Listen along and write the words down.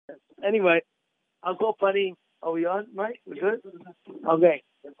Anyway, I'll go funny. Are we on, right? We're good? Okay.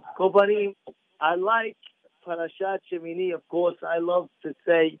 Go funny. I like Parashat Shemini, of course. I love to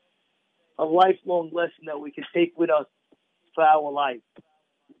say a lifelong lesson that we can take with us for our life.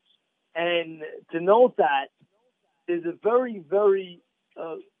 And to note that, there's a very, very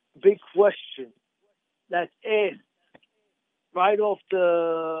big question that's asked right off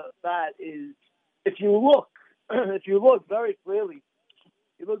the bat is, if you look, if you look very clearly,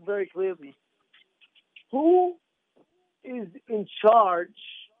 who is in charge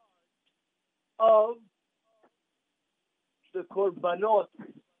of the korbanot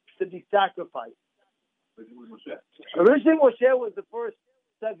to be sacrificed? Originally, Moshe was the first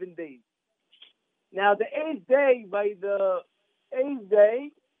 7 days. Now, the eighth day,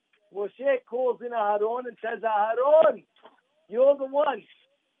 Moshe calls in Aharon and says, Aharon, you're the one.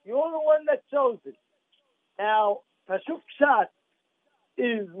 You're the one that's chosen. Now, Pashuk Pshat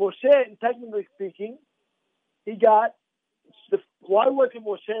is Moshe, and technically speaking, he got why wasn't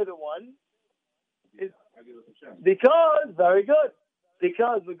Moshe the one? Because, very good.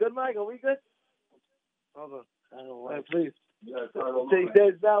 Because, we're good, Mike? Are we good? Hold on. Please. He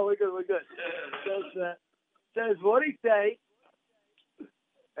says, no, we're good. Says, what did he say?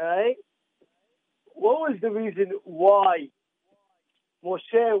 All right? What was the reason why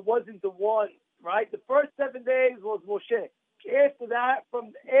Moshe wasn't the one, right? The first 7 days was Moshe. After that,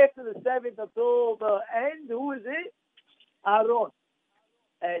 from after the 7th until the end, who is it? Aaron.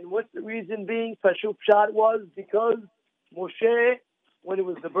 And what's the reason being? Pashuk Pshat was because Moshe, when it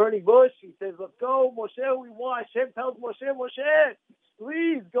was the burning bush, he says, let's go, Moshe, we want. Hashem tells Moshe,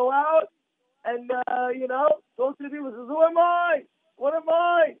 please go out and, go to the people. He says, who am I? What am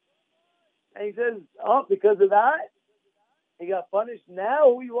I? And he says, because of that, he got punished. Now,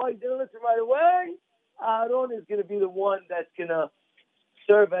 who you are, he didn't listen right away. Aaron is going to be the one that's going to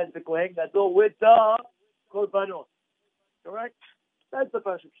serve as the Kohen Gadol with the Korbanot. Correct? That's the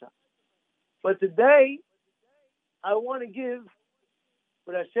Pashuk Pshat. But today, I want to give,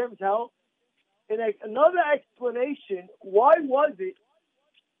 with Hashem's help, another explanation. Why was it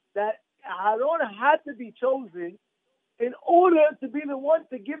that Aaron had to be chosen in order to be the one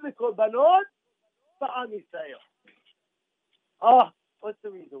to give the Korbanot for Am Yisrael? What's the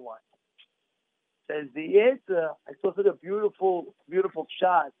reason why? Says the answer, I saw such a beautiful, beautiful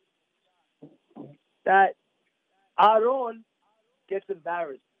shot that Aaron gets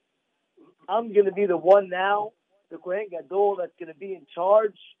embarrassed. I'm going to be the one now, the Kohen Gadol, that's going to be in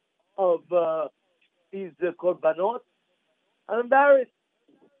charge of these korbanot. I'm embarrassed.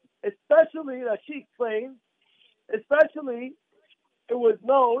 Especially, Rashi explains, it was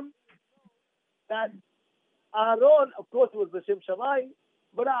known that Aaron, of course, it was L'Shem Shamayim,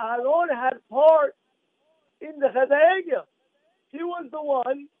 but Aaron had part in the Chedegel. He was the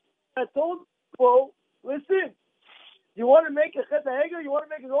one that told people, listen, you want to make a Chedegel? You want to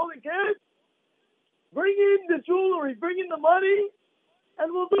make a golden calf? Bring in the jewelry, bring in the money,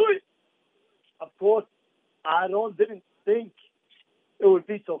 and we'll do it. Of course, Aaron didn't think it would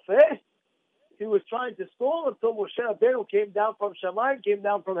be so fast. He was trying to stall until Moshe Rabbeinu came down from Shamayim, came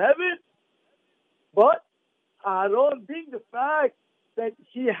down from heaven. But Aaron, being the fact that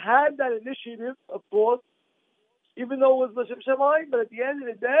he had that initiative, of course, even though it was L'Shem Shamayim, but at the end of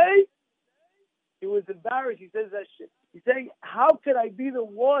the day, he was embarrassed. He says that shit. He's saying, how could I be the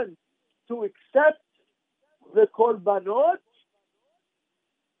one to accept the korbanot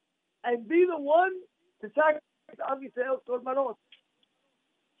and be the one to sacrifice Am Yisrael's korbanot?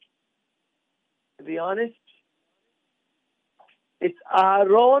 To be honest, it's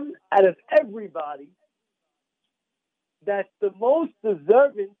Aaron out of everybody that's the most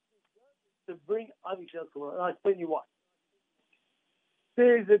deserving to bring Am Yisrael's korbanot. I'll explain you why.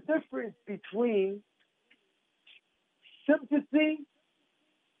 There's a difference between sympathy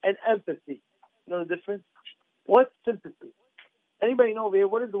and empathy. You know the difference? What's sympathy? Anybody know over here,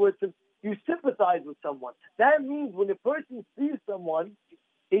 what is the word sympathy? You sympathize with someone. That means when a person sees someone,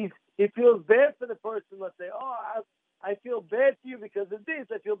 he feels bad for the person. Let's say, I feel bad for you because of this.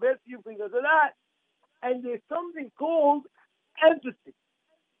 I feel bad for you because of that. And there's something called empathy.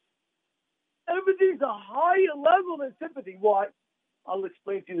 Empathy is a higher level than sympathy. Why? I'll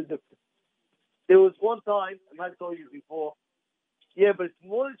explain to you the difference. There was one time, I might have told you before, yeah, but it's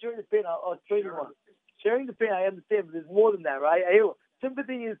more than sharing the pain. I'll explain you one. Sharing the pain, I understand, but there's more than that, right?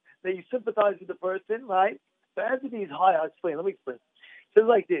 Sympathy is that you sympathize with the person, right? But empathy is higher. I'll explain. Let me explain. It's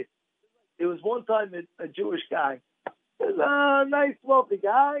like this. There was one time a Jewish guy, a nice, wealthy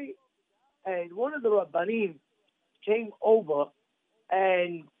guy, and one of the Rabbanim came over,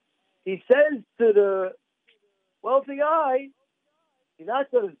 and he says to the wealthy guy, He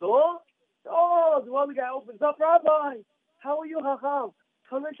knocks on his door. Oh, the one guy opens up. Rabbi, how are you, Chacham?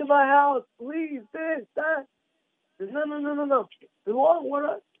 Come into my house, please. This, that. He says, no. He says,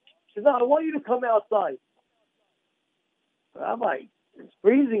 what? He says, no, I want you to come outside. Rabbi, it's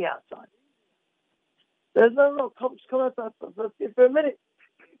freezing outside. He says, no, come outside for a minute.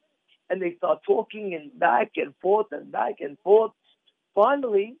 And they start talking and back and forth.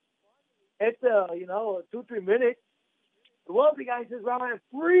 Finally, after 2-3 minutes, the wealthy guy says, Rabbi, I'm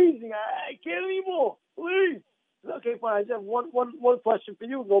freezing. I can't anymore. Please. Says, okay, fine. I just have one question for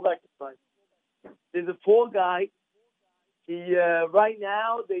you and go back inside. There's a poor guy. He right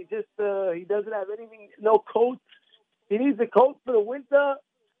now he doesn't have anything, no coat. He needs a coat for the winter,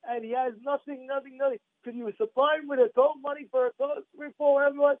 and he has nothing. Could you supply him with a coat, money for a coat, 3-4,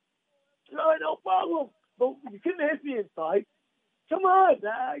 everyone? No problem. But you couldn't ask me inside. Come on,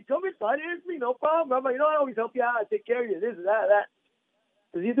 come inside, ask me, no problem. I always help you out, I take care of you, this, that.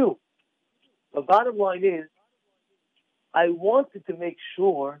 Because you do. The bottom line is, I wanted to make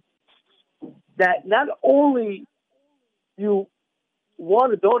sure that not only you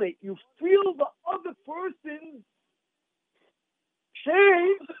want to donate, you feel the other person's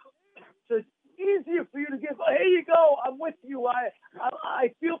shame, so it's easier for you to give. Here you go, I'm with you.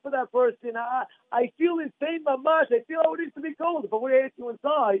 I feel for that person. I feel his pain, mamash. I feel how it is to be cold. If I would have asked you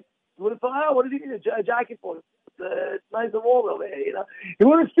inside, you would have thought, what does he need a jacket for? It's nice and warm over there, You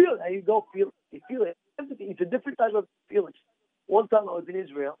wouldn't feel it. Now you go feel it. You feel it. It's a different type of feeling. One time I was in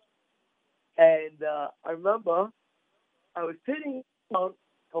Israel, and I remember I was sitting down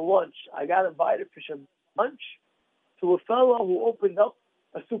for lunch. I got invited for some lunch to a fellow who opened up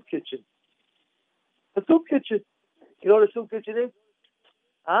a soup kitchen. A soup kitchen. You know what a soup kitchen is?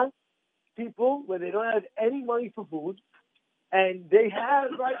 People where they don't have any money for food, and they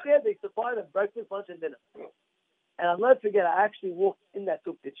have right there, they supply them breakfast, lunch, and dinner. And I'll never forget, I actually walked in that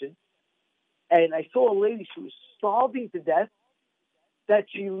soup kitchen, and I saw a lady, she was starving to death, that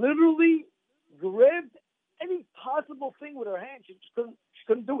she literally grabbed any possible thing with her hand. She just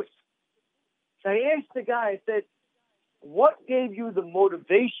couldn't do it. So I asked the guy, I said, what gave you the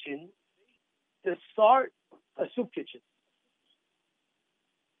motivation to start a soup kitchen?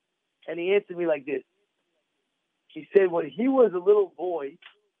 And he answered me like this. He said when he was a little boy,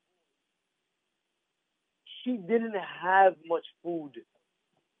 he didn't have much food.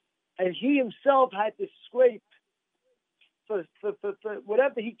 And he himself had to scrape for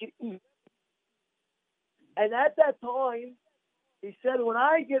whatever he could eat. And at that time, he said, when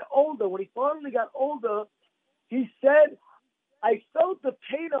I get older, when he finally got older, he said, I felt the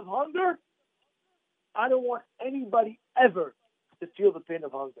pain of hunger. I don't want anybody ever to feel the pain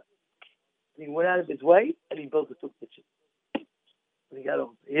of hunger. And he went out of his way and he built a soup kitchen. And he got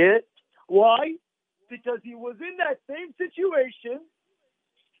over it. Why? Because he was in that same situation.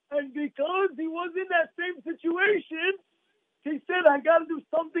 And because he was in that same situation, he said, I got to do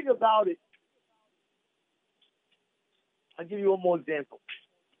something about it. I'll give you one more example.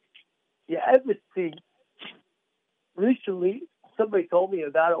 You ever see, recently, somebody told me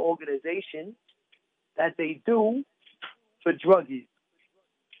about an organization that they do for druggies,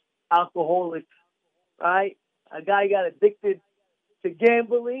 alcoholics, right? A guy got addicted to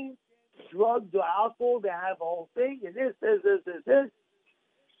gambling, drugs or alcohol. They have a whole thing, and this.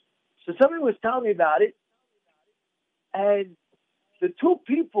 So somebody was telling me about it, and the two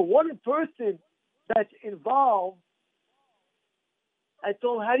people, one person that's involved, I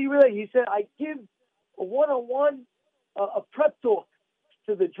told him, how do you relate? He said, I give a one-on-one, a prep talk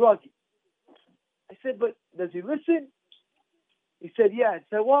to the druggie. I said, but does he listen? He said, yeah. I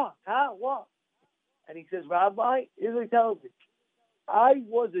said, what? What? And he says, Rabbi, here's what he tells me. I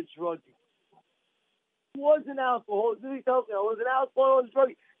was a druggie. I was an alcoholic. He tells me I was an alcoholic, I was a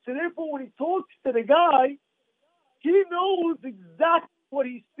druggie. So therefore, when he talks to the guy, he knows exactly what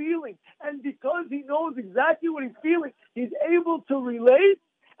he's feeling. And because he knows exactly what he's feeling, he's able to relate,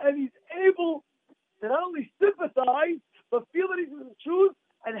 and he's able to not only sympathize, but feel that he's in the truth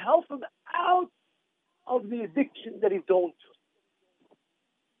and help him out of the addiction that he's going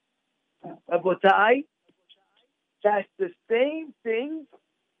to. Rabotai, that's the same thing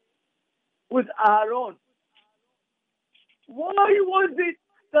with Aaron. Why was it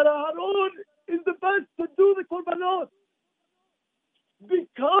that Aaron is the best to do the korbanot?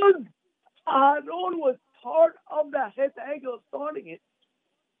 Because Aaron was part of the Het Egel of starting it.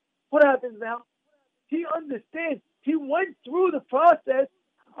 What happens now? He understands. He went through the process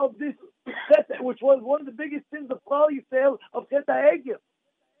of this, which was one of the biggest sins of Klal Yisrael of Het Egel.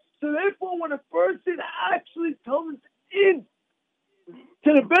 So therefore, when a person actually comes in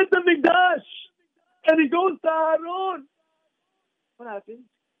to the Beit HaMikdash and he goes to Aaron, what happens?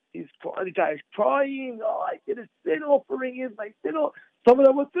 The guy's crying. Oh, I did a sin offering. Is my sin offering? Some of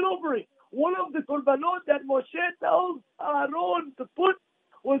them were sin offering. One of the korbanot that Moshe tells Aaron to put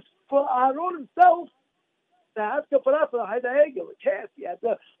was for Aaron himself to have kapara for the Egel, a calf. He had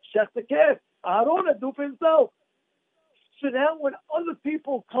to shech the calf. Aaron had to do for himself. So now when other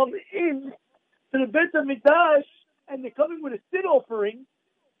people come in to the Beit HaMikdash and they're coming with a sin offering,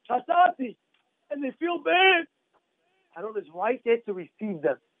 chasati, and they feel bad, Aaron is right there to receive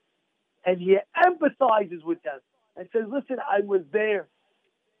them. And he empathizes with them and says, listen, I was there.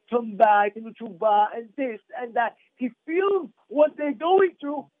 Come back and tshuva and this and that. He feels what they're going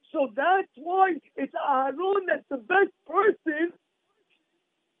through. So that's why it's Aaron that's the best person,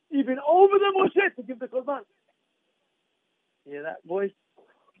 even over the Moshe, to give the korban. You hear that, boys?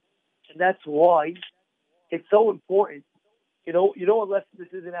 And that's why it's so important. You know what lesson this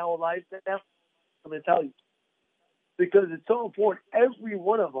is in our lives now? I'm going to tell you. Because it's so important. Every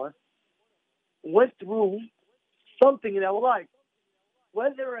one of us went through something in our life.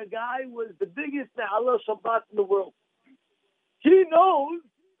 Whether a guy was the biggest Na'ala Shabbat in the world, he knows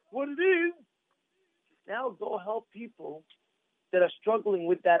what it is. Now go help people that are struggling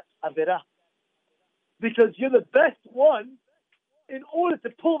with that Avirah. Because you're the best one in order to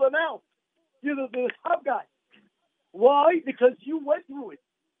pull them out. You're the top guy. Why? Because you went through it.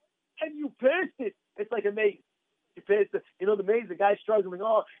 And you passed it. It's like a maze. You passed the maze, the guy's struggling.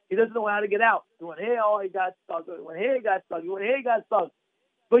 Oh, he doesn't know how to get out. He went here, he got stuck. He went here, he got stuck. He went here, he got stuck.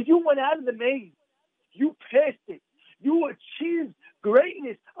 But you went out of the maze. You passed it. You achieved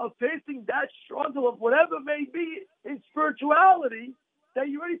greatness of facing that struggle of whatever may be in spirituality, that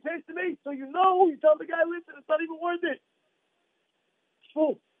you already passed the maze. So you tell the guy, listen, it's not even worth it.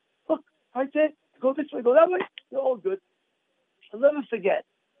 Fool. Look, right there. Go this way, go that way. You're all good. I'll never forget.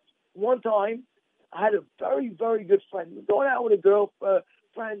 One time, I had a very, very good friend. He was going out with a girlfriend,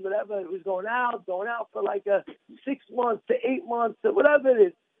 whatever. It was going out for like 6 months to 8 months, or whatever it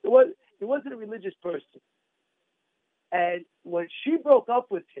is. He wasn't a religious person. And when she broke up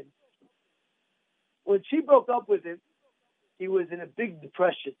with him, he was in a big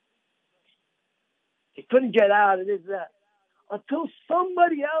depression. He couldn't get out of this, that. Until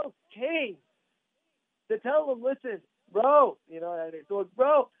somebody else came to tell him, listen, bro, and they thought,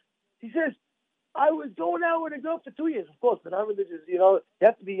 bro, he says, I was going out with a girl for 2 years. Of course, but I'm religious, you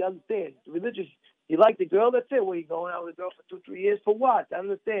have to understand. Religious, you like the girl, that's it. Well, you going out with a girl for 2-3 years for what? I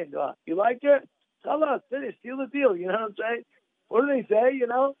understand. You like her? Tell us, finish, seal the deal, you know what I'm saying? What do they say,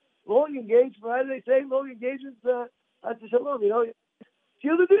 Long engagement, right? They say long engagements, that's a shalom,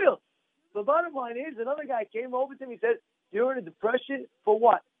 seal the deal. The bottom line is, another guy came over to him, he said, you're in a depression for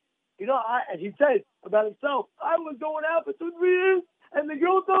what? And he says about himself, I was going out for 2-3 years, and the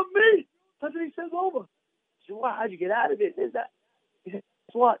girl dumped me. That's what he says over. He said, wow, how'd you get out of it? Is that? He said,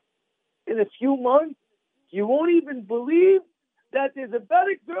 guess what? In a few months, you won't even believe that there's a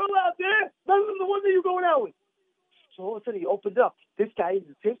better girl out there other than the one that you're going out with. So all of a sudden he opened up. This guy is in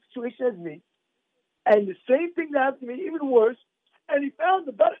the same situation as me. And the same thing that happened to me, even worse. And he found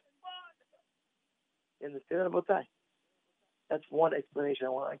the better. You understand about that? That's one explanation I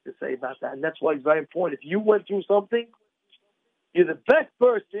want to say about that. And that's why it's very important. If you went through something, you're the best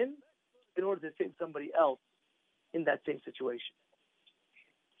person in order to save somebody else in that same situation.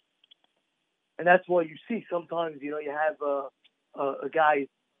 And that's why you see sometimes, you have a guy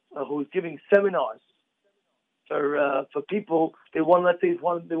who's giving seminars for people. They want, let's say, they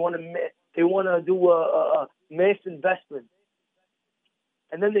want to do a mass investment,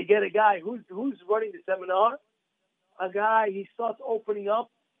 and then they get a guy who's running the seminar. A guy, he starts opening up.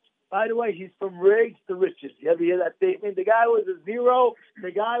 By the way, he's from rags to riches. You ever hear that statement? The guy was a zero.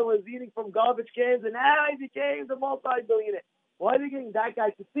 The guy was eating from garbage cans, and now he became the multi-billionaire. Why are they getting that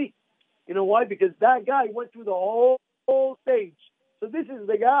guy to speak? You know why? Because that guy went through the whole stage. So this is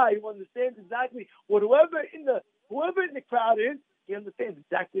the guy who understands exactly what whoever in the crowd is, he understands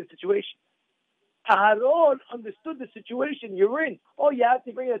exactly the situation. Aaron understood the situation you're in. Oh, you have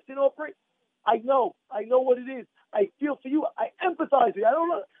to bring a sin offering? I know what it is. I feel for you. I empathize with you. I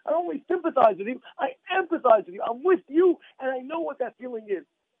don't only sympathize with you. I empathize with you. I'm with you, and I know what that feeling is.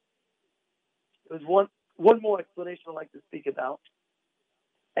 There's one more explanation I'd like to speak about,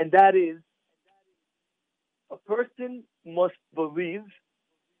 and that is a person must believe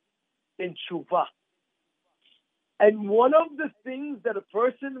in tshuva. And one of the things that a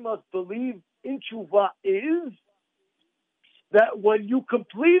person must believe in tshuva is that when you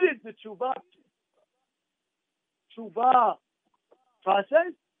completed the tshuva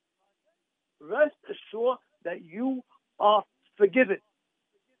process, rest assured that you are forgiven.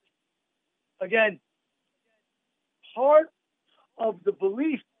 Again, part of the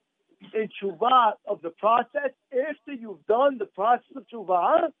belief in tshuva, of the process, after you've done the process of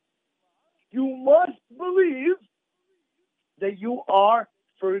tshuva, you must believe that you are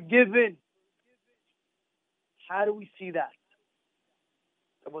forgiven. How do we see that?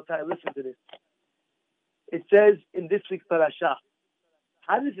 Rabotai, listen to this. It says in this week's parasha,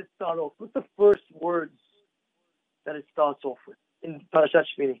 how does it start off? What's the first words that it starts off with in Parashat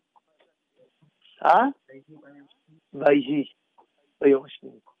Shmini? Huh? Vayhi. You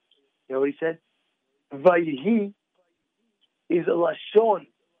know what he said? Vayhi is a lashon,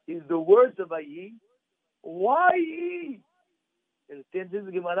 is the words of Vayhi. Why? And this is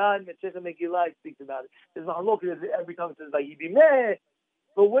Gemara and Mesechah Megillah speaks about it. There's Mahalok every time it says Vayhi Bimeh,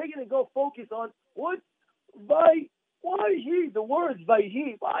 but we're going to go focus on what's Vayhi. Why he? The words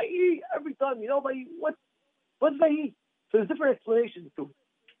Vayhi. Why he? Every time, Vayhi. What's Vayhi? So there's different explanations to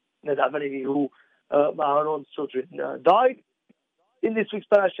it. That many who Maharon's children died in this week's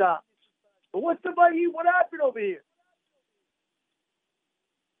parasha. But what's the Vayhi? What happened over here?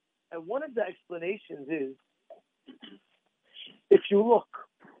 And one of the explanations is, if you look,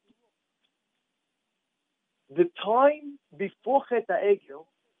 the time before Chet HaEgel,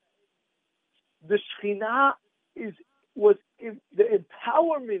 the Shekhinah the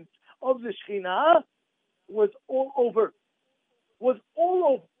empowerment of the Shekhinah was all over.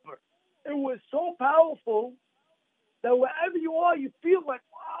 It was so powerful that wherever you are, you feel like,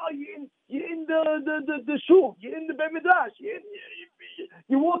 wow, you're in the shul, you're in the Beit Midrash,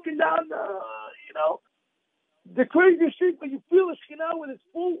 you're walking down the crazy street, but you feel the Shekhinah with its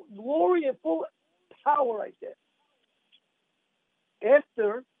full glory and full power right there.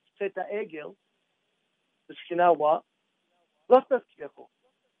 After Chet HaEgel, the Shekhinah what? Left us,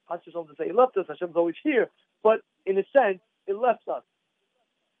 Hashem to say he left us. Hashem's always here, but in a sense, it left us.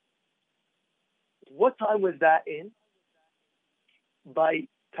 What time was that in? By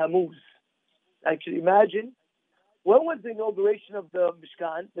Tammuz. Actually, imagine, when was the inauguration of the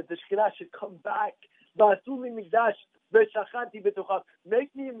Mishkan, that the Shekhinah should come back? Make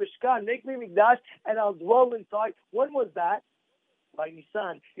me a Mishkan, make me a Mikdash, and I'll dwell inside. When was that? By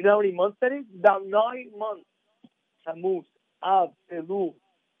Nisan. You know how many months that is? About 9 months. Tammuz, Av, Elul,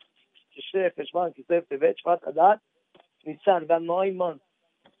 Tishrei, Cheshvan, Kislev, Tevet, Shvat, Adar, Nisan. About 9 months.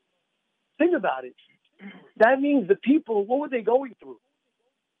 Think about it. That means the people, what were they going through?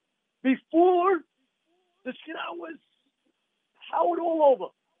 Before, the Shekhinah was powered all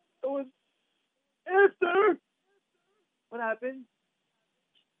over. It was after. What happened?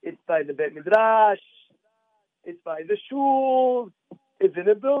 It's by the Beit Midrash. It's by the shul. It's in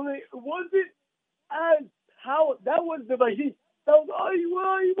a building. It wasn't as how that was the Vayhi. That was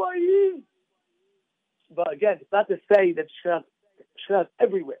Vayhi. But again, it's not to say that Shekhinah is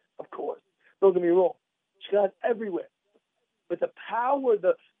everywhere. Of course, don't get me wrong. Shekhinah is everywhere. But the power,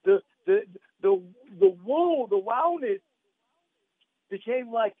 the woe, the wowness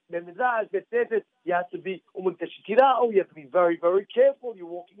became like Midrash, you have to be you have to be very, very careful. You're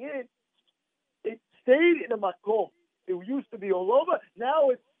walking in. It stayed in a makom. It used to be all over. Now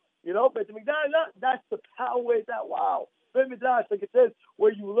it's, Beit HaMikdash, that's the power. That wow. Beit Midrash, like it says,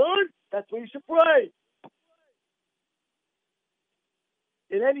 where you learn, that's where you should pray.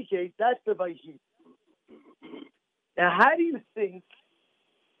 In any case, that's the Vayhi. Now, how do you think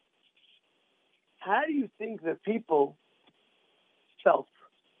the people felt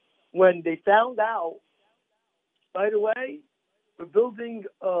when they found out, by the way, we're building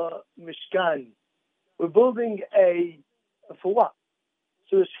a Mishkan. We're building for what?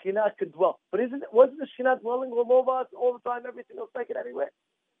 So the Shekhinah could dwell. But wasn't the Shekhinah dwelling all over us all the time, every single second, anywhere?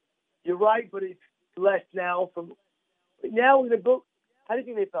 You're right, but it's less now. Now we're going to build. How do you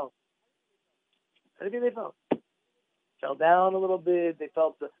think they felt? Fell down a little bit. They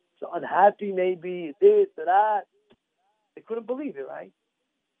felt so unhappy, maybe, this or that. They couldn't believe it, right?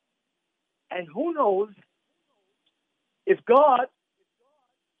 And who knows if God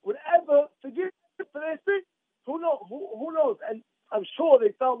would ever forgive for their sin? Who knows? And I'm sure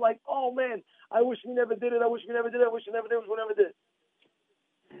they felt like, oh man, I wish we never did it. I wish we never did it.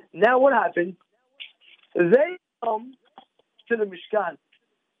 Now what happened? They come to the Mishkan.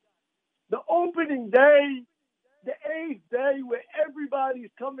 The opening day, the 8th day, where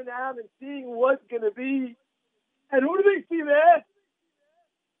everybody's coming out and seeing what's going to be. And who do they see there?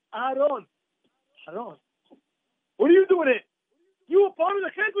 Aaron. What are you doing here? You were part of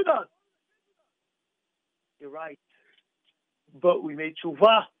the chet with us. You're right. But we made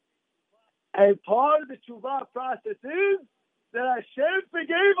tshuva. And part of the tshuva process is that Hashem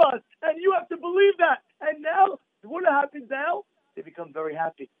forgave us. And you have to believe that. And now, what happens now? They become very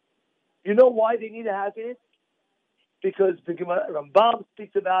happy. You know why they need happiness? because the Rambam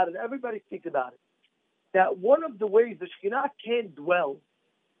speaks about it, everybody speaks about it, that one of the ways the Shekhinah can't dwell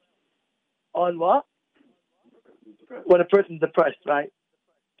on what? When a person's depressed, right?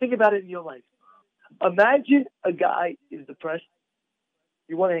 Think about it in your life. Imagine a guy is depressed.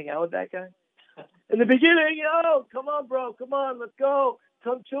 You want to hang out with that guy? In the beginning, come on, bro, come on, let's go.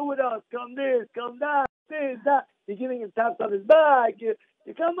 Come chill with us, come this, come that, this, that. You're giving him taps on his back. You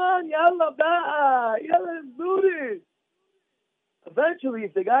come on, yalla, yalla, let's do this. Eventually,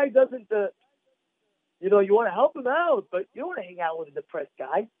 if the guy doesn't, you want to help him out, but you don't want to hang out with a depressed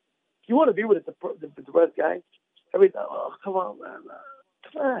guy. You want to be with the depressed guy. Every time, come on, man,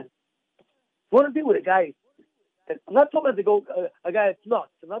 come on. You want to be with a guy. I'm not talking about a guy that's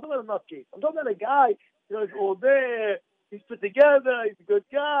nuts. I'm not talking about a nutcase. I'm talking about a guy, he's all there. He's put together. He's a good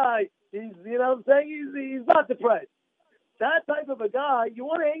guy. He's, what I'm saying? He's not depressed. That type of a guy, you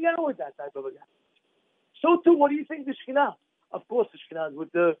want to hang out with that type of a guy. So too, what do you think the Shekhinah? Of course, the Shekhinah is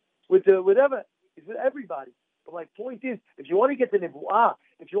with whatever. It's with everybody. But my point is, if you want to get the Nevuah,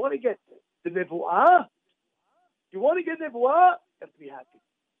 you want to get Nevuah, you have to be happy.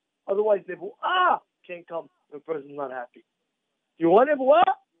 Otherwise, Nevuah can't come if a person's not happy. You want Nevuah?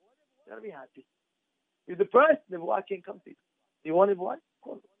 You got to be happy. You're depressed, Nevuah can't come to you. You want Nevuah? Of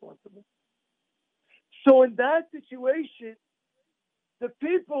course, you want Nevuah. So in that situation, the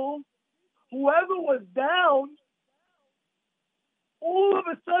people, whoever was down, all of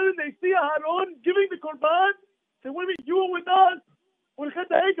a sudden they see Aharon giving the Korban. Say, wait a minute, you were with us. With Chet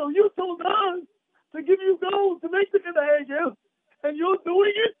HaHegel, you told us to give you gold to make the Chet HaHegel, and you're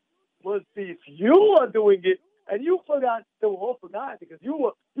doing it. Well, see, if you are doing it and you forgot, they will all forgot because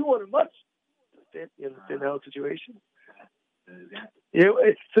you wanted much. You understand the whole situation?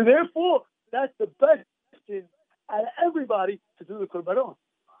 So therefore, that's the best thing out of everybody to do the Korbanot.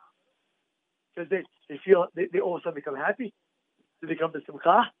 Because they feel, they all of a sudden become happy. They become the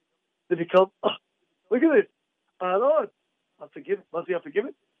Simcha. They become, look at this. Aaron, must be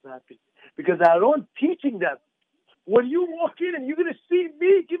unforgiven? I'm happy. Because Aaron's teaching them. When you walk in and you're going to see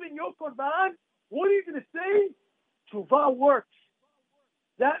me giving your Korban, what are you going to say? Teshuvah works.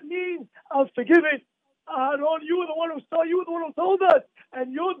 That means I'm forgiven. Aaron, you were the one who saw, you were the one who told us,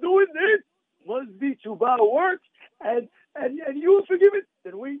 and you're doing this. Must be Teshuvah works, and you were forgiven.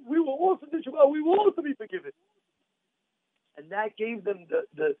 Then we will also do Teshuvah. We will also be forgiven. And that gave them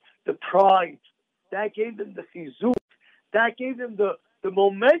the pride. That gave them the chizuk. That gave them the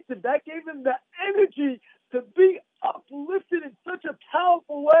momentum. That gave them the energy to be uplifted in such a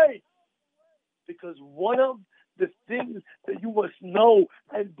powerful way. Because one of the things that you must know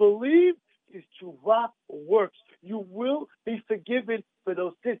and believe is Teshuvah works. You will be forgiven for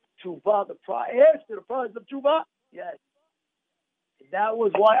those sins. Teshuvah, the prize of Teshuvah, yes. And that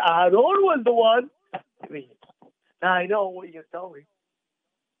was why Aaron was the one. Now I know what you're telling me.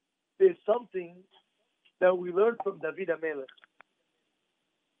 There's something that we learned from David HaMelech.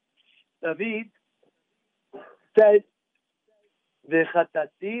 David said,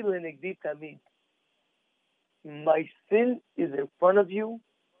 "V'chatati lenegdi tamid." My sin is in front of you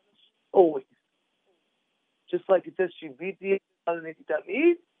always. Just like it says, "Shiviti lenegdi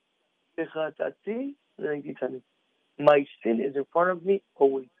tamid, v'chatati lenegdi tamid." My sin is in front of me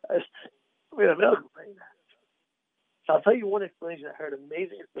always. Wait a minute. So I'll tell you one explanation I heard,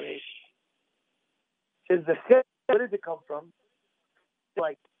 amazing explanation. It says the chet, where does it come from?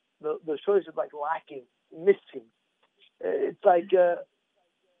 Like the shortage is like lacking, missing. It's like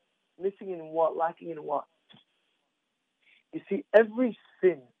missing in what? Lacking in what? You see, every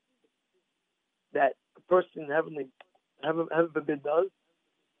sin that a person heaven forbid does,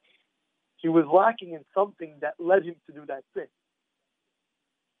 he was lacking in something that led him to do that sin.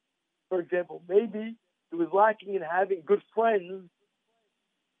 For example, maybe he was lacking in having good friends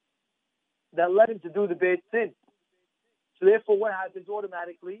that led him to do the bad sin. So therefore, what happens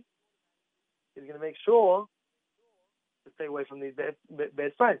automatically? He's going to make sure to stay away from these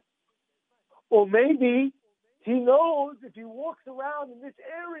bad friends. Or maybe he knows if he walks around in this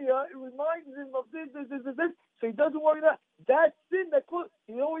area, it reminds him of this. So he doesn't worry about that sin that caused.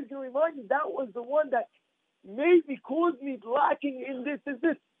 He's always going to remind him that was the one that maybe caused me lacking in this.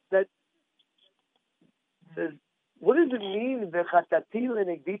 That says, what does it mean?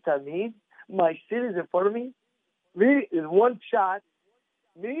 My sin is in front of me. Really, in one shot,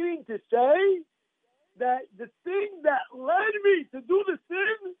 meaning to say that the thing that led me to do the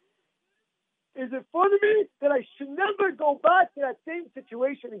sin is in front of me, that I should never go back to that same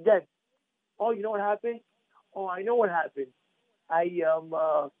situation again. Oh, you know what happened? Oh, I know what happened. I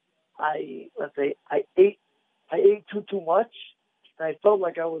ate too much, and I felt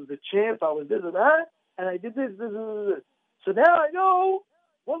like I was the champ. I was this and that, and I did this. So now I know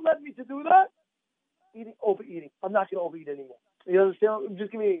what led me to do that. Overeating. I'm not going to overeat anymore. You understand?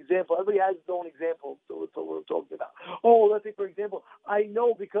 Just give me an example. Everybody has his own example. So that's what we're talking about. Oh, let's say, for example, I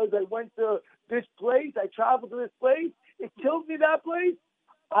know because I went to this place, I traveled to this place, it kills me, that place.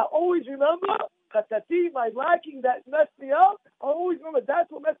 I always remember Chatati, my lacking that messed me up. I always remember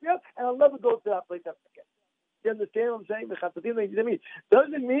that's what messed me up, and I'll never go to that place ever again. You understand what I'm saying?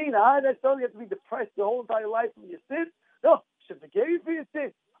 Doesn't mean I necessarily have to be depressed the whole entire life from your sin. No, should forgive you for your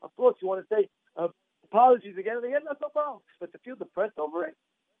sin. Of course, you want to say apologies again and again, that's no problem. But to feel depressed over it,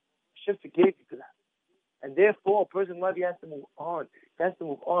 should forgive you for that. And therefore, a person in life, he has to move on. He has to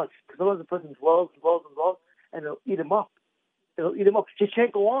move on. Because otherwise the person dwells, and it'll eat him up. It'll eat him up. He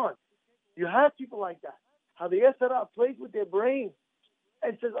can't go on. You have people like that. How they set up plays with their brain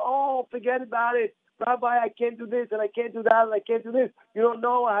and says, oh, forget about it. Rabbi, I can't do this, and I can't do that, and I can't do this. You don't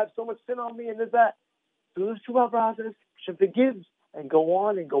know, I have so much sin on me, and this, that. Do this Tshuva process. Hashem forgives. And go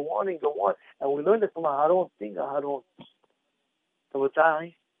on, and go on, and go on. And we learn that from Aharon. Think Aharon. So with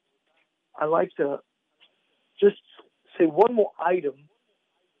that, I like to just say one more item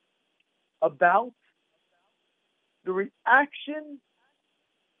about the reaction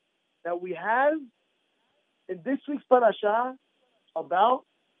that we have in this week's parasha about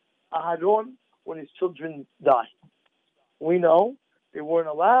Aharon when his children die. We know they weren't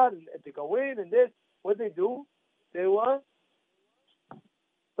allowed to go in and this. What did they do? They were.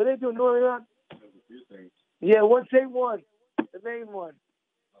 What they do? No, they're not. Yeah, say one. The main one.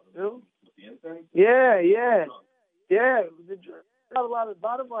 No? Yeah. Not a lot. The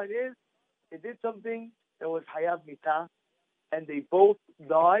bottom line is, they did something that was Hayav Mitah, and they both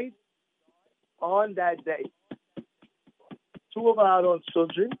died on that day. Two of Aaron's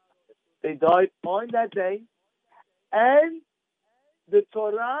children, they died on that day, and the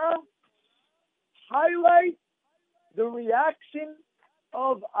Torah highlights the reaction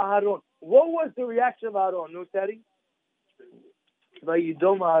of Aharon. What was the reaction of Aharon? No, Teddy?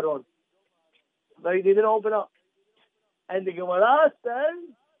 Vayidom Aharon. They didn't open up. And the Gemara says,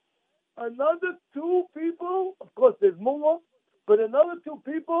 another two people, of course there's more, but another two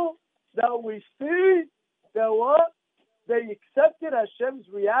people that we see that what? They accepted Hashem's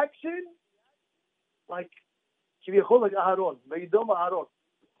reaction like Aharon. Vayidom Aharon.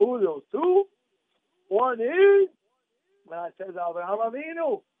 Who are those two? One is when it says Abraham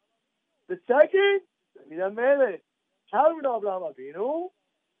Avinu. The second, David HaMelech. How do we know Abraham Avinu?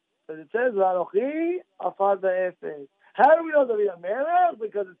 Because it says Vanochi Afar Be'efes. How do we know David HaMelech?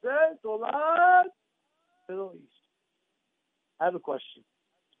 Because it says Tolad Middle East. I have a question.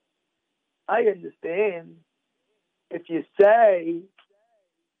 I understand if you say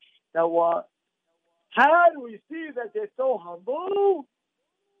that what? How do we see that they're so humble?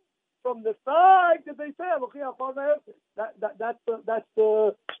 From the fact that they say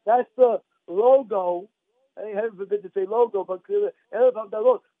that's the logo. I heaven forbid to say logo, but the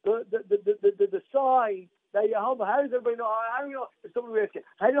sign that you're humble. How does everybody know? How do you know if somebody asks you,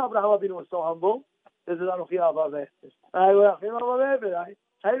 how do you know Abraham Avinu was so humble? This is Anochi Avaveh. How do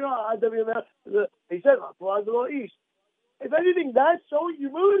you know? He said, East. If anything, that's showing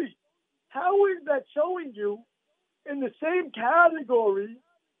humility. How is that showing you in the same category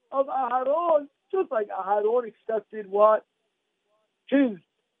of Aharon, just like Aharon accepted what? His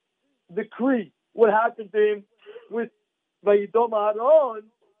decree, what happened to him with Vayidom Aharon,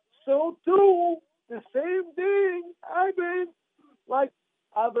 so too, the same thing happened like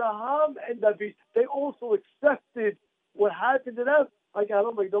Abraham and David. They also accepted what happened to them, like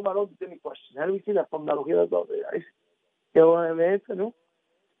Aharon, Vayidom Aharon, didn't any question. How do we see that from Naruch? You know what I mean? No?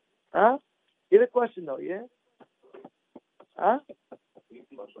 Huh? Get a question though, yeah? Huh?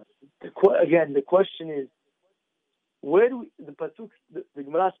 Again, the question is, where do the pasuk, the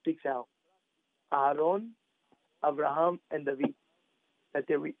Gemara speaks out, Aaron, Abraham, and David, that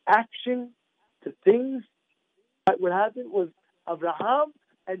their reaction to things, what happened was Abraham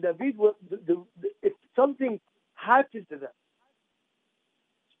and David were if something happened to them,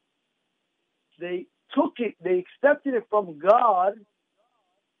 they took it, they accepted it from God,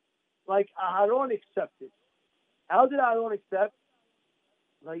 like Aaron accepted. How did Aaron accept?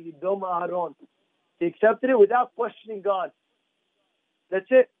 Like Yidom Aharon. He accepted it without questioning God. That's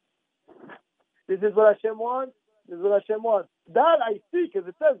it. This is what Hashem wants. This is what Hashem wants. That I see, because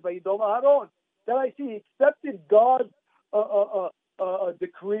it says by Yidom Aharon. That I see. He accepted God's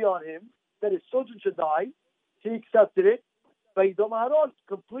decree on him that his children should die. He accepted it. By Yidom Aharon.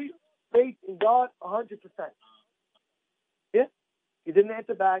 Complete faith in God 100%. Yeah? He didn't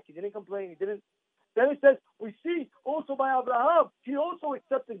answer back. He didn't complain. He didn't. Then it says, we see also by Abraham, he also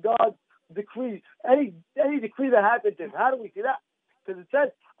accepted God's decree, any decree that happened to him. How do we see that? Because it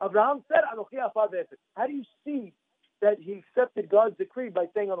says, Abraham said, Anochi Afav Efes. How do you see that he accepted God's decree by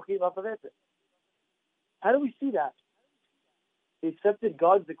saying Anochi Afav Efes? How do we see that? He accepted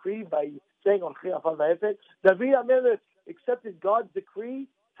God's decree by saying Anochi Afav Efes. David HaMelech accepted God's decree.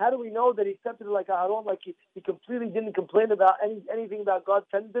 How do we know that he accepted it like Aaron, like he completely didn't complain about anything about God's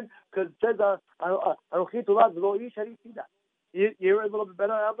sentence? Because it says, Anochi Tolad V'lo Ish. How do you see that? You hear it a little bit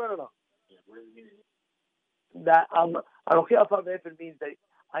better, Albert, or no? That Anochi Afav Efes means that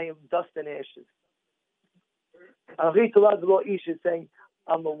I am dust and ashes. Anochi Tolad V'lo Ish is saying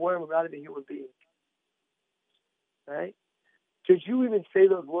I'm a worm, I'm not even a human being. Right? Could you even say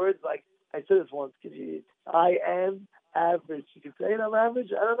those words? Like I said this once. I am average. You can say it, I'm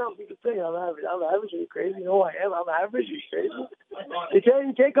average. I don't know if you can say it, I'm average. I'm average. Are you crazy? You know who I am? I'm average. Are you crazy? You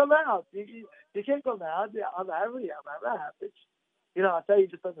can't come out. You can't come out. I'm average. I'm average. You know, I'll tell you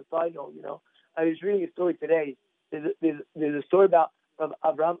just on the side note. You know, I was reading a story today. There's a story about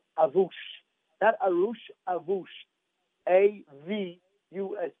Avraham Avush. Not Arush, Avush. Avush.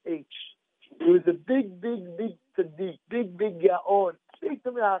 He was a big tzaddik, big gaon, big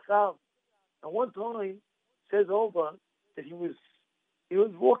Talmid Chacham. And one time, says over that he was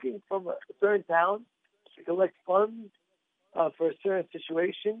walking from a certain town to collect funds for a certain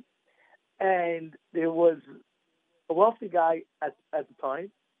situation, and there was a wealthy guy at the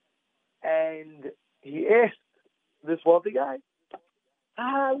time, and he asked this wealthy guy,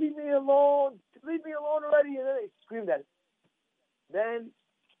 leave me alone already, and then he screamed at him. Then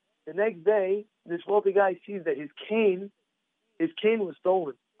the next day, this wealthy guy sees that his cane was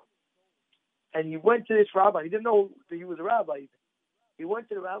stolen. And he went to this rabbi. He didn't know that he was a rabbi. He went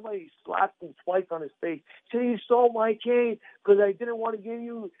to the rabbi. He slapped him twice on his face. He said, "You stole my cane because I didn't want to give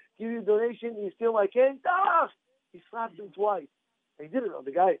you a donation. You steal my cane." Ah! He slapped him twice. And he didn't know.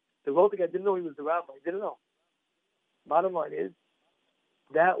 The wealthy guy didn't know he was the rabbi. He didn't know. Bottom line is,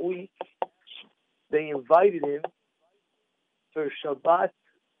 that week, they invited him for Shabbat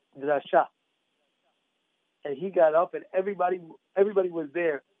drasha. And he got up, and everybody was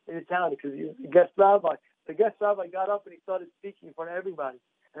there in the town because he was the guest rabbi. The guest rabbi got up and he started speaking in front of everybody.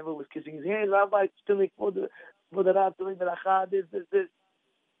 Everyone was kissing his hand. Rabbi, still for the Rav, doing beracha, this.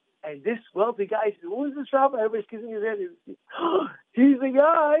 And this wealthy guy said, "Who is this rabbi?" Everybody's kissing his hand. He's the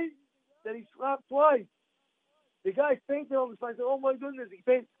guy that he slapped twice. The guy fainted on the side. Said, "Oh my goodness!" He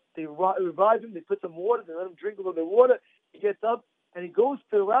fainted. They revived him. They put some water. They let him drink a little bit of water. He gets up and he goes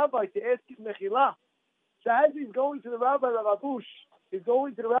to the rabbi to ask his mechila. So as he's going to the rabbi, Rav Abush, he's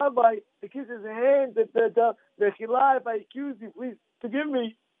going to the rabbi to kiss his hand, the mechila, if I accuse you, please forgive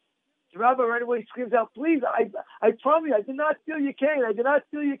me. The rabbi right away screams out, "Please, I promise you, I did not steal your cane. I did not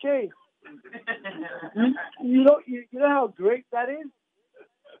steal your cane." you know how great that is?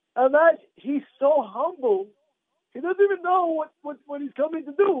 Imagine, he's so humble. He doesn't even know what he's coming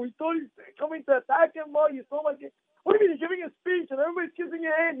to do. He thought he's coming to attack him. Oh, you stole my cane. What do you mean? You're giving a speech and everybody's kissing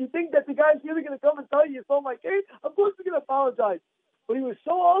your hand. You think that the guy's really going to come and tell you stole my cane? Of course he's going to apologize. But he was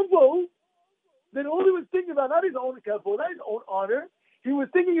so humble that all he was thinking about, not his own careful, not his own honor. He was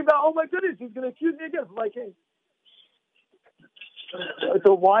thinking about, oh my goodness, he's going to accuse me again for my cane. It's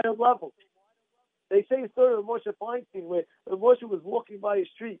a wild level. They say a story of Moshe Feinstein where Moshe was walking by a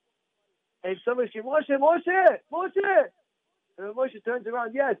street and somebody said, Moshe. And Moshe turns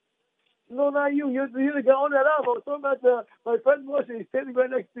around, yes. No, not you. You're the guy on that up. I was talking about my friend Moshe. He's standing right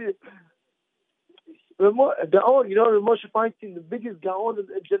next to you. Gaon, you know, Moshe Feinstein, the biggest Gaon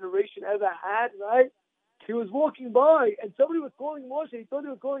a generation ever had, right? He was walking by, and somebody was calling Moshe. He thought they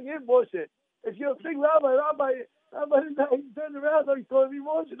were calling him Moshe. If you're a big rabbi, he turned around, so he's calling me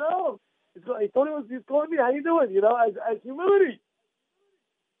Moshe. No. He thought he was calling me, how you doing? You know, as humility.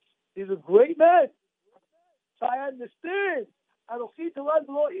 He's a great man. So I understand. I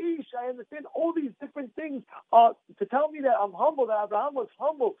understand all these different things to tell me that I'm humble, that Abraham was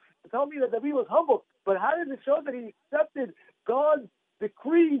humble, to tell me that David was humble. But how does it show that he accepted God's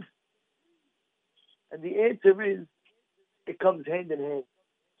decrees? And the answer is, it comes hand in hand.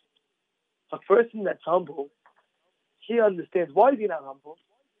 A person that's humble, he understands. Why is he not humble?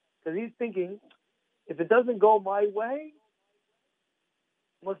 Because he's thinking, if it doesn't go my way,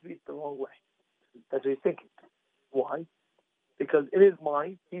 it must be the wrong way. That's what he's thinking. Why? Because in his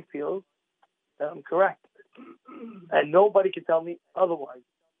mind, he feels that I'm correct. And nobody can tell me otherwise.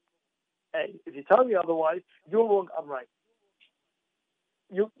 And if you tell me otherwise, you're wrong, I'm right.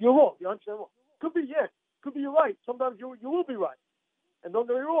 You're wrong. You understand wrong. Could be yes. Could be you're right. Sometimes you will be right. And don't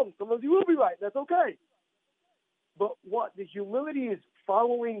get me wrong. Sometimes you will be right. That's okay. But what the humility is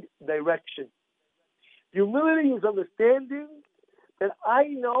following direction. Humility is understanding that I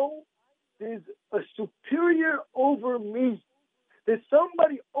know there's a superior over me. There's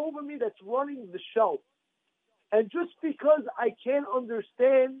somebody over me that's running the show. And just because I can't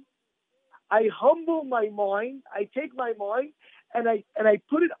understand, I humble my mind. I take my mind and I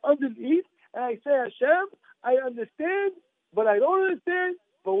put it underneath and I say, Hashem, I understand, but I don't understand.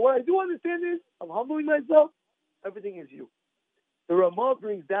 But what I do understand is I'm humbling myself. Everything is you. The Ramah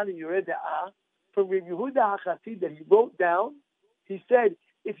brings down in Yoreh De'ah from Rabbi Yehuda HaChassid that he wrote down. He said,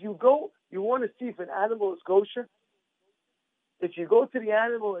 if you go, you want to see if an animal is kosher. If you go to the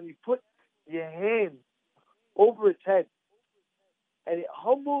animal and you put your hand over its head and it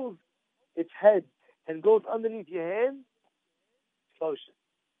humbles its head and goes underneath your hand, it's kosher.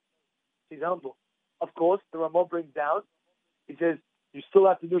 He's humble. Of course, the Ramah brings down, he says, you still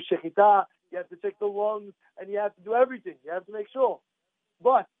have to do shechita, you have to check the lungs, and you have to do everything. You have to make sure.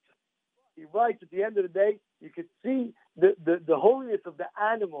 But he writes at the end of the day, you could see the holiness of the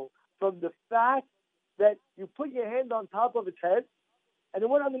animal from the fact that you put your hand on top of its head and it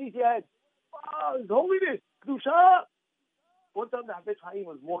went underneath your head. Wow, it's holiness. Kedusha. One time the Hafetz Chaim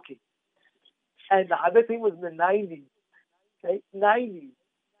was walking. And the Hafetz Chaim was in the 90s. Okay? 90s.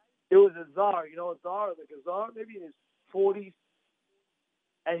 It was a czar, a czar, like a czar, maybe in his 40s.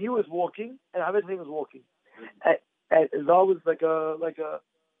 And he was walking, and Hafetz Chaim was walking. And czar was like a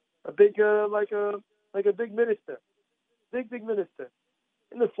big minister. Big minister.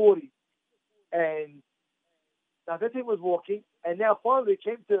 In the 40s. And Hafetz Chaim was walking, and now finally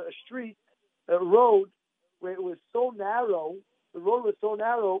came to a street, a road, where it was so narrow. The road was so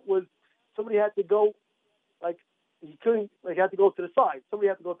narrow, was somebody had to go, like, he couldn't, like, he had to go to the side. Somebody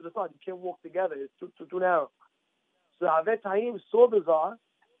had to go to the side. You can't walk together. It's too narrow. So Hafetz Chaim saw the czar,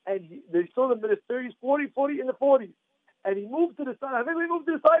 and they saw them in his 30s, 40 in the 40s. And he moved to the side. Hafetz Chaim moved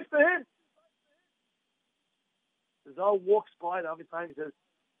to the side for him. The czar walks by, and Hafetz Chaim says,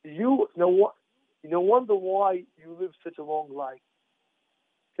 you know what? You no wonder why you live such a long life.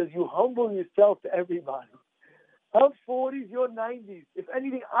 Because you humble yourself to everybody. I'm 40s, you're 90s. If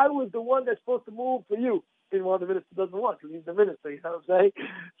anything, I was the one that's supposed to move for you. Even while the minister doesn't want, because he's the minister, you know what I'm saying?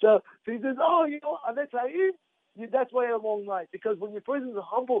 So he says, that's why I have a long life. Because when your person is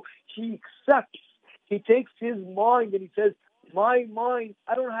humble, he accepts. He takes his mind and he says, my mind,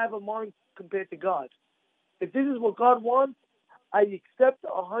 I don't have a mind compared to God. If this is what God wants, I accept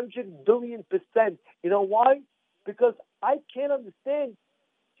 100 billion%. You know why? Because I can't understand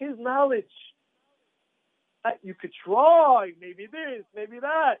his knowledge. You could try, maybe this, maybe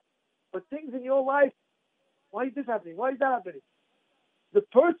that. But things in your life, why is this happening? Why is that happening? The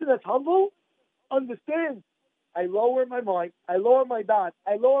person that's humble understands. I lower my mind, I lower my dot,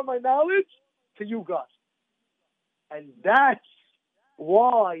 I lower my knowledge to you, God. And that's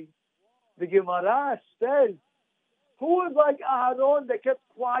why the Gemara says, who was like Aaron that kept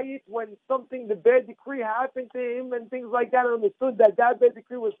quiet when the bad decree happened to him and things like that, and understood that bad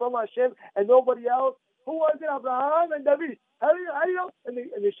decree was from Hashem and nobody else? Who was it? Abraham and David. How do you know? And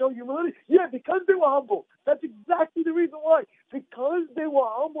they show humility. Yeah, because they were humble. That's exactly the reason why. Because they were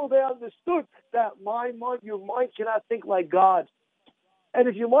humble, they understood that your mind cannot think like God. And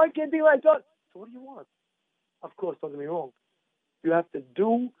if your mind can't think like God, so what do you want? Of course, don't get me wrong. You have to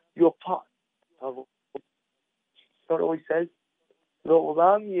do your part. You know what it always says?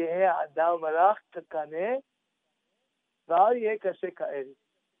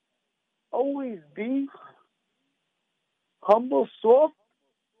 Always be humble, soft,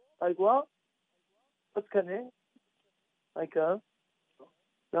 like what? What's kaneh? Like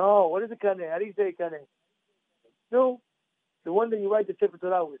no, what is a kaneh? How do you say kaneh? No, the one that you write the Sefer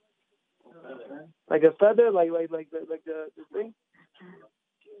Torah with. Like a feather, like the thing?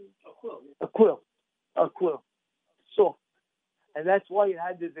 A quill. Soft. And that's why it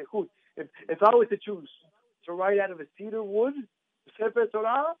had this zechut. If I was to choose to write out of a cedar wood, Sefer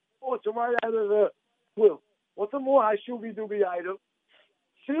Torah, or to write out of a quill, what's a more hashuvi dubi item?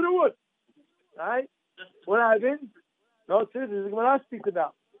 Cedar wood. Right? What happened? No, seriously, the Gemara speaks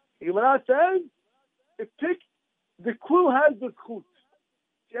about. The Gemara says, the quill has the zechut.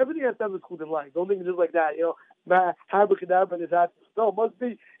 Everything has to have the zechut in life. Don't think it's just like that, Abracadabra and this happens. No, it must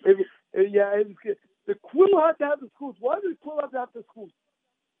be, the quill had to have the zechut. Why did the quill have to have the zechut?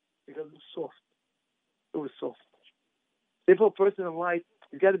 Because it was soft. It was soft. If a person in life,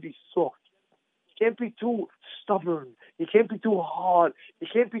 you got to be soft. You can't be too stubborn. You can't be too hard. You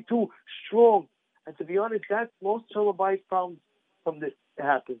can't be too strong. And to be honest, that's most Shalom Bayit problems from this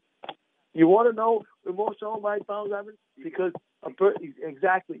happen. You want to know where most Shalom Bayit problems happen? Because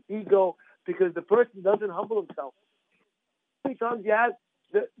exactly, ego. Because the person doesn't humble himself. Many times you have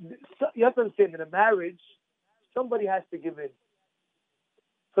to understand, in a marriage, somebody has to give in.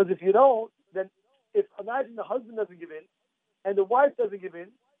 Because if you don't, then imagine the husband doesn't give in, and the wife doesn't give in,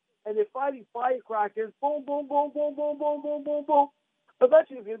 and they're fighting firecrackers, boom, boom, boom, boom, boom, boom, boom, boom, boom.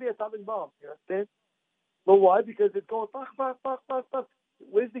 Eventually, it's going to be a atomic bomb. You understand? But why? Because it's going fuck, fuck, fuck, fuck, fuck.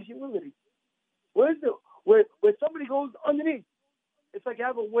 Where's the humility? Where somebody goes underneath? It's like you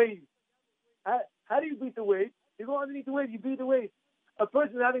have a wave. How do you beat the wave? You go underneath the wave. You beat the wave. A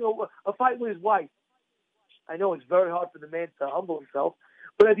person having a fight with his wife. I know it's very hard for the man to humble himself,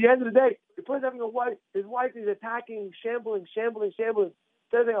 but at the end of the day, the person having his wife is attacking, shambling.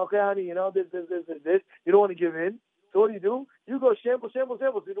 Saying, okay, honey, this. You don't want to give in. So what do? You go shamble.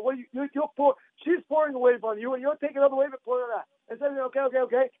 So she's pouring a wave on you, and you're taking another wave and pouring on that. And saying,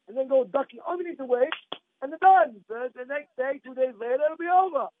 okay, and then go ducking underneath the wave, and they're done. The next day, 2 days later, it'll be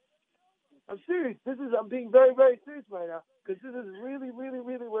over. I'm serious. I'm being very, very serious right now, because this is really, really,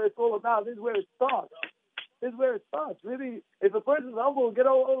 really where it's all about. This is where it starts. Really, if a person's humble, we'll get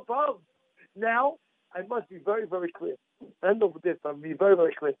all the problems. Now, I must be very, very clear. End of this, I'll be very,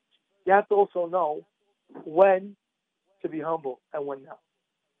 very clear. You have to also know when to be humble and when not.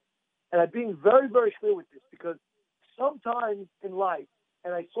 And I'm being very, very clear with this, because sometimes in life,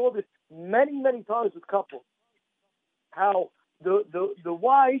 and I saw this many, many times with couples, how the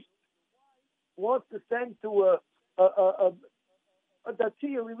wife wants to send to a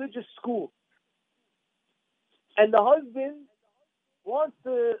religious school, and the husband wants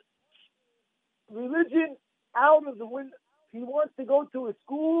the religion out of the window. He wants to go to a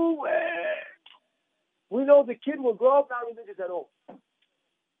school where we know the kid will grow up not religious at all.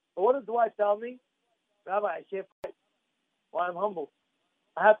 But what does the wife tell me? Rabbi, I can't fight. Why? I'm humble.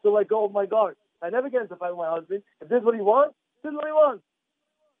 I have to let go of my guard. I never get into a fight with my husband. If this is what he wants, this is what he wants.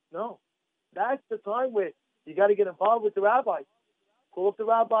 No. That's the time where you got to get involved with the rabbi. Call up the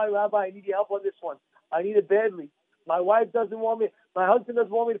rabbi. Rabbi, I need your help on this one. I need it badly. My wife doesn't want me. My husband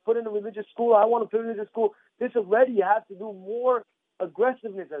doesn't want me to put in a religious school. I want to put in a religious school. This already, you have to do more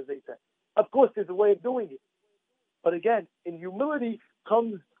aggressiveness, as they say. Of course, there's a way of doing it. But again, in humility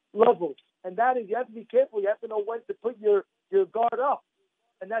comes levels. And that is, you have to be careful. You have to know when to put your guard up.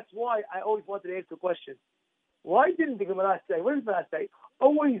 And that's why I always wanted to answer the question. Why didn't the Gemara say, what does the Gemara say?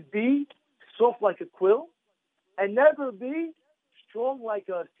 Always be soft like a quill and never be strong like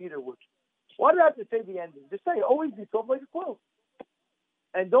a cedar wood. Why do I have to say the ending? Just say always be soft like a quill.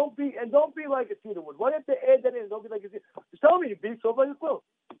 And don't be like a cedar wood. Why do you have to add that in? Don't be like a cedar. Just tell me to be soft like a quill.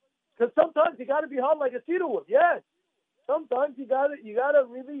 Because sometimes you gotta be hard like a cedar wood. Yes. Sometimes you gotta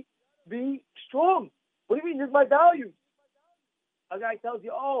really be strong. What do you mean? This is my value. A guy tells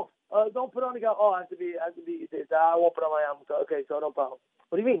you, don't put on the guy. I have to be. I won't put on my arm. Okay, so no problem.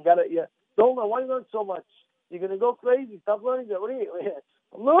 What do you mean? Don't learn. Why you learn so much? You're gonna go crazy. Stop learning that. What do you mean?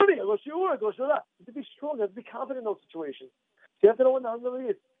 I'm learning. I go sure. You have to be strong. You have to be confident in those situations. So you have to know what the humility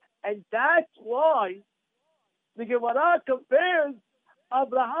is, and that's why the Gemara compares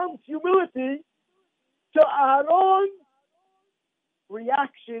Abraham's humility to Aaron's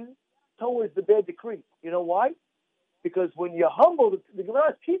reaction towards the bad decree. You know why? Because when you're humble, the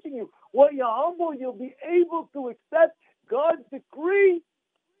Gemara is teaching you, when you're humble, you'll be able to accept God's decree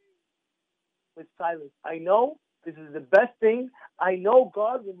with silence. I know this is the best thing. I know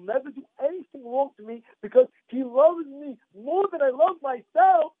God will never do anything wrong to me because He loves me more than I love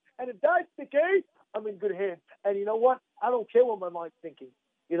myself. And if that's the case, I'm in good hands. And you know what? I don't care what my mind's thinking.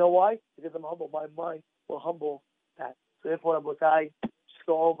 You know why? Because I'm humble. My mind will humble that. So therefore, Rabotai, just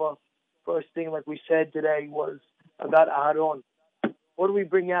go over. First thing, like we said today, was about Aharon. What do we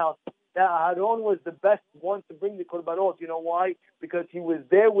bring out? That Aharon was the best one to bring the Korbanot. You know why? Because he was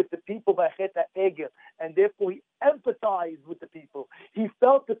there with the people by Chet HaEgel, and therefore he empathized with the people. He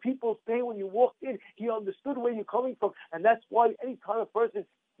felt the people's pain when you walked in. He understood where you're coming from, and that's why any kind of person,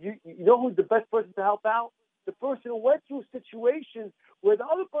 you know who's the best person to help out? The person who went through situations where the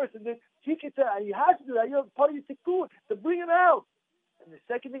other person did. He could say, and you have to do that. You're part of your tikkun to bring him out. And the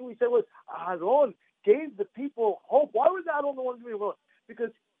second thing we said was Aharon gave the people hope. Why was Aaron the one doing it? Because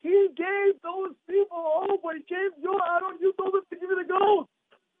he gave those people hope. When he gave you, Aaron, you told him to give you the gold.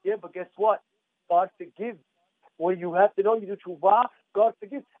 Yeah, but guess what? God forgives. When you have to know you do tshuva, God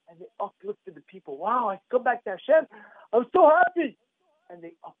forgives. And they uplifted the people. Wow, I come back to Hashem. I'm so happy. And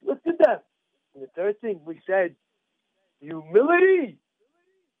they uplifted them. And the third thing we said, humility.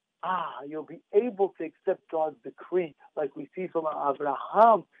 You'll be able to accept God's decree, like we see from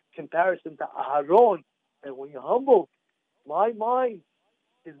Abraham, comparison to Aharon. And when you're humble, my mind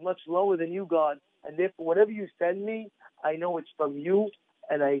is much lower than you, God. And therefore, whatever you send me, I know it's from you,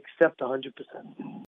 and I accept 100%.